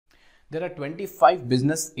There are 25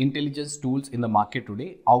 business intelligence tools in the market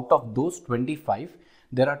today. Out of those 25,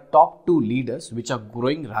 there are top two leaders which are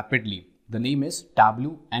growing rapidly. The name is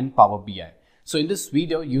Tableau and Power BI. So in this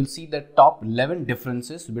video, you'll see the top 11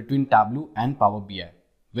 differences between Tableau and Power BI.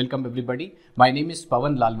 Welcome everybody. My name is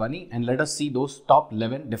Pavan Lalwani and let us see those top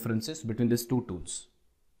 11 differences between these two tools.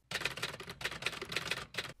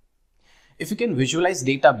 If you can visualize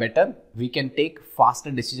data better, we can take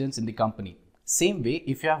faster decisions in the company. Same way,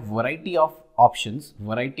 if you have variety of options,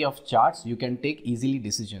 variety of charts, you can take easily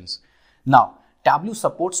decisions. Now, Tableau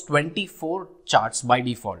supports 24 charts by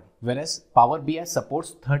default, whereas Power BI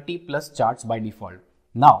supports 30 plus charts by default.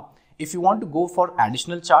 Now, if you want to go for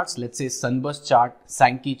additional charts, let's say Sunburst chart,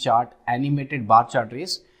 Sankey chart, animated bar chart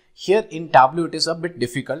race, here in Tableau it is a bit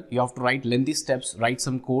difficult. You have to write lengthy steps, write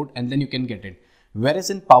some code, and then you can get it. Whereas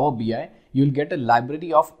in Power BI, you'll get a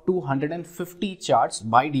library of 250 charts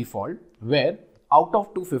by default, where out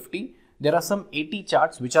of 250, there are some 80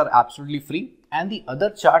 charts which are absolutely free and the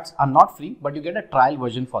other charts are not free, but you get a trial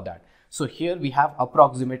version for that. So here we have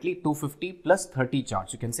approximately 250 plus 30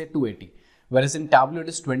 charts, you can say 280. Whereas in Tableau, it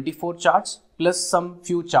is 24 charts plus some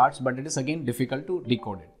few charts, but it is again difficult to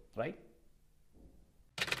decode it, right?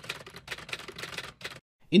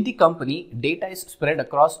 In the company, data is spread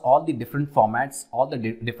across all the different formats, all the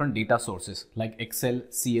different data sources like Excel,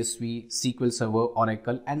 CSV, SQL Server,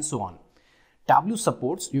 Oracle, and so on. Tableau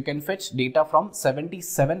supports, you can fetch data from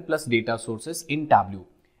 77 plus data sources in Tableau.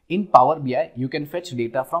 In Power BI, you can fetch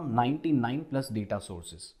data from 99 plus data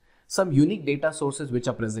sources. Some unique data sources which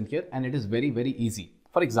are present here, and it is very easy.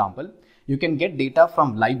 For example, you can get data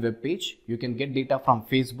from live web page, you can get data from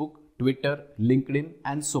Facebook, Twitter, LinkedIn,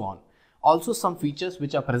 and so on. Also some features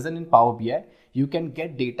which are present in Power BI, you can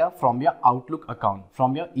get data from your Outlook account,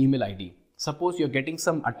 from your email ID. Suppose you're getting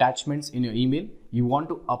some attachments in your email, you want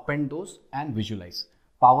to append those and visualize.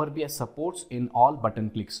 Power BI supports in all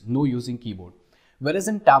button clicks, no using keyboard. Whereas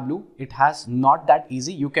in Tableau, it has not that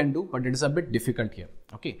easy, you can do, but it is a bit difficult here.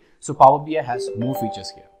 Okay, so Power BI has more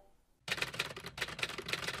features here.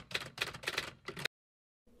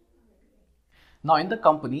 Now in the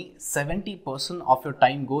company, 70% of your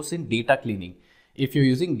time goes in data cleaning. If you're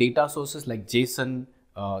using data sources like JSON,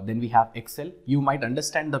 then we have Excel, you might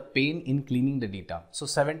understand the pain in cleaning the data. So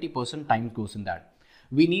 70% time goes in that.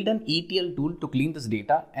 We need an ETL tool to clean this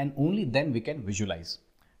data and only then we can visualize.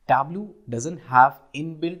 Tableau doesn't have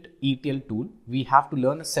inbuilt ETL tool. We have to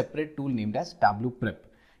learn a separate tool named as Tableau Prep.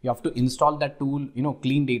 You have to install that tool,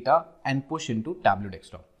 clean data and push into Tableau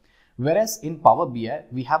Desktop. Whereas in Power BI,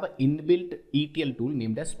 we have an inbuilt ETL tool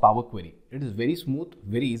named as Power Query. It is very smooth,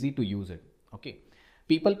 very easy to use it. Okay.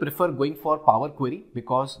 People prefer going for Power Query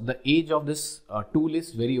because the age of this tool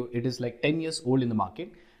is it is like 10 years old in the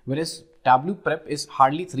market. Whereas Tableau Prep is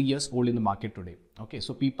hardly 3 years old in the market today. Okay.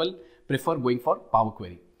 So people prefer going for Power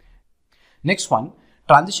Query. Next one,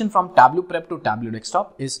 transition from Tableau Prep to Tableau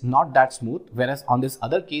Desktop is not that smooth. Whereas on this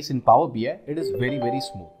other case in Power BI, it is very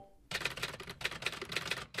smooth.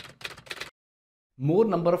 More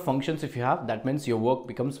number of functions if you have, that means your work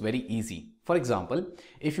becomes very easy. For example,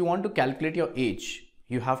 if you want to calculate your age,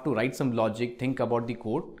 you have to write some logic, think about the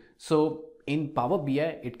code. So in Power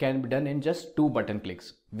BI, it can be done in just 2 button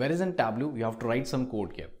clicks. Whereas in Tableau, you have to write some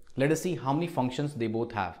code here. Let us see how many functions they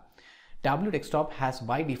both have. Tableau Desktop has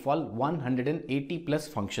by default 180 plus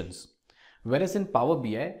functions. Whereas in Power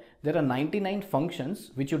BI, there are 99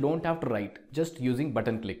 functions which you don't have to write, just using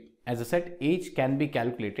button click. As I said, age can be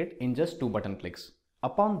calculated in just 2 button clicks.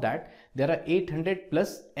 Upon that, there are 800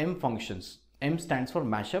 plus M functions. M stands for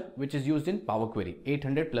mashup, which is used in Power Query,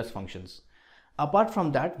 800 plus functions. Apart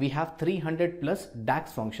from that, we have 300 plus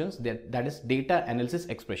DAX functions, that is data analysis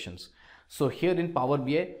expressions. So here in Power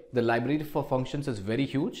BI, the library for functions is very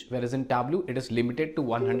huge, whereas in Tableau, it is limited to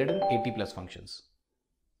 180 plus functions.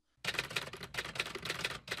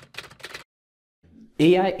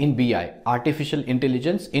 AI in BI, artificial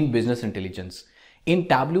intelligence in business intelligence. In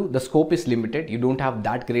Tableau, the scope is limited. You don't have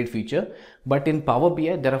that great feature. But in Power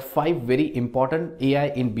BI, there are 5 very important AI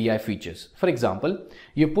in BI features. For example,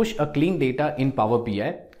 you push a clean data in Power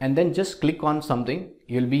BI and then just click on something.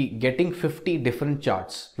 You'll be getting 50 different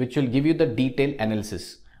charts, which will give you the detailed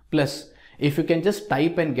analysis. Plus, if you can just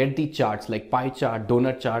type and get the charts like pie chart,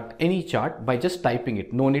 donut chart, any chart by just typing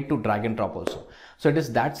it, no need to drag and drop also. So it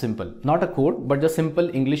is that simple, not a code, but just simple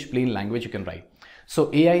English plain language you can write. So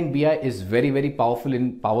AI in BI is very powerful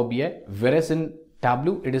in Power BI, whereas in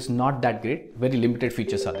Tableau, it is not that great, very limited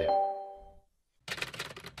features are there.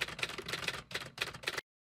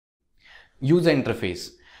 User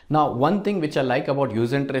interface. Now, one thing which I like about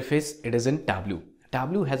user interface, it is in Tableau.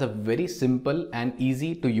 Tableau has a very simple and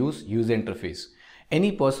easy to use user interface.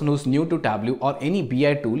 Any person who's new to Tableau or any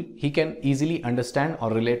BI tool, he can easily understand or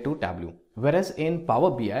relate to Tableau. Whereas in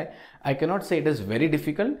Power BI, I cannot say it is very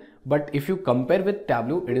difficult, but if you compare with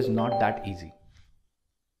Tableau, it is not that easy.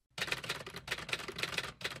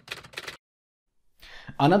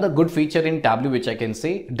 Another good feature in Tableau which I can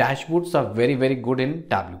say, dashboards are very good in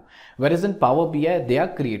Tableau. Whereas in Power BI, they are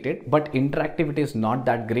created, but interactivity is not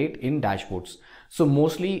that great in dashboards. So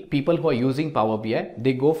mostly people who are using Power BI,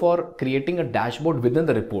 they go for creating a dashboard within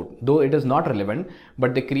the report, though it is not relevant,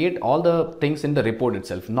 but they create all the things in the report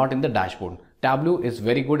itself, not in the dashboard. Tableau is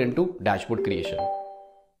very good into dashboard creation.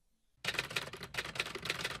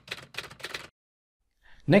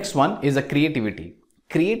 Next one is a creativity.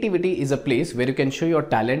 Creativity is a place where you can show your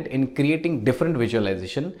talent in creating different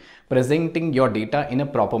visualization, presenting your data in a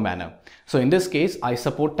proper manner. So in this case, I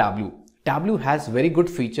support Tableau. Tableau has very good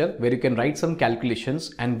feature where you can write some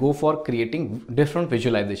calculations and go for creating different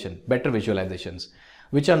visualization, better visualizations,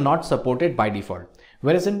 which are not supported by default.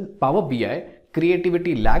 Whereas in Power BI,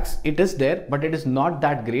 creativity lacks. It is there, but it is not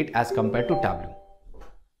that great as compared to Tableau.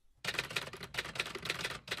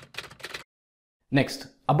 Next,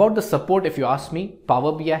 about the support, if you ask me,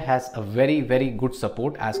 Power BI has a very good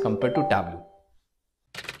support as compared to Tableau.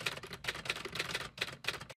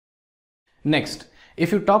 Next,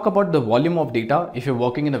 if you talk about the volume of data, if you're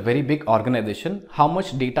working in a very big organization, how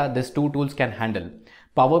much data these two tools can handle.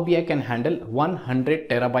 Power BI can handle 100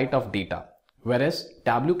 terabyte of data, whereas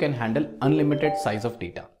Tableau can handle unlimited size of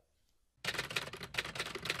data.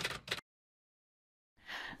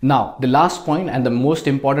 Now, the last point and the most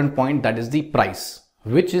important point, that is the price.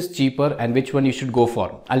 Which is cheaper and which one you should go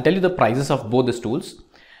for. I'll tell you the prices of both these tools.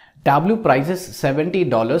 Tableau prices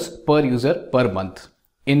 $70 per user per month.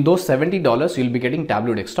 In those $70, you'll be getting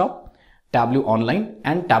Tableau Desktop, Tableau Online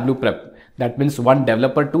and Tableau Prep. That means one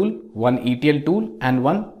developer tool, one ETL tool and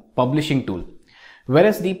one publishing tool.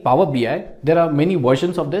 Whereas the Power BI, there are many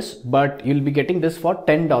versions of this, but you'll be getting this for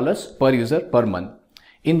 $10 per user per month.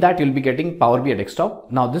 In that, you'll be getting Power BI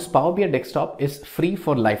Desktop. Now this Power BI Desktop is free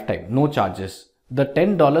for lifetime, no charges. The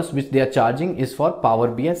 $10 which they are charging is for Power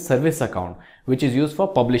BI service account, which is used for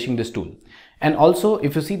publishing this tool. And also,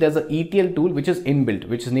 if you see, there's an ETL tool which is inbuilt,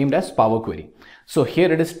 which is named as Power Query. So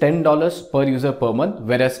here it is $10 per user per month,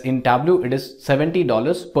 whereas in Tableau it is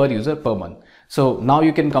 $70 per user per month. So now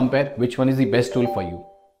you can compare which one is the best tool for you.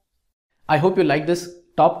 I hope you like this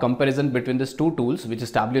top comparison between these two tools, which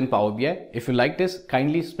is Tableau and Power BI. If you like this,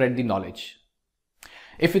 kindly spread the knowledge.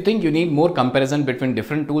 If you think you need more comparison between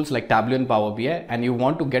different tools like Tableau and Power BI and you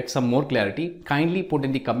want to get some more clarity, kindly put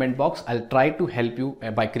in the comment box. I'll try to help you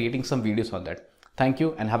by creating some videos on that. Thank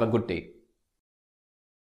you and have a good day.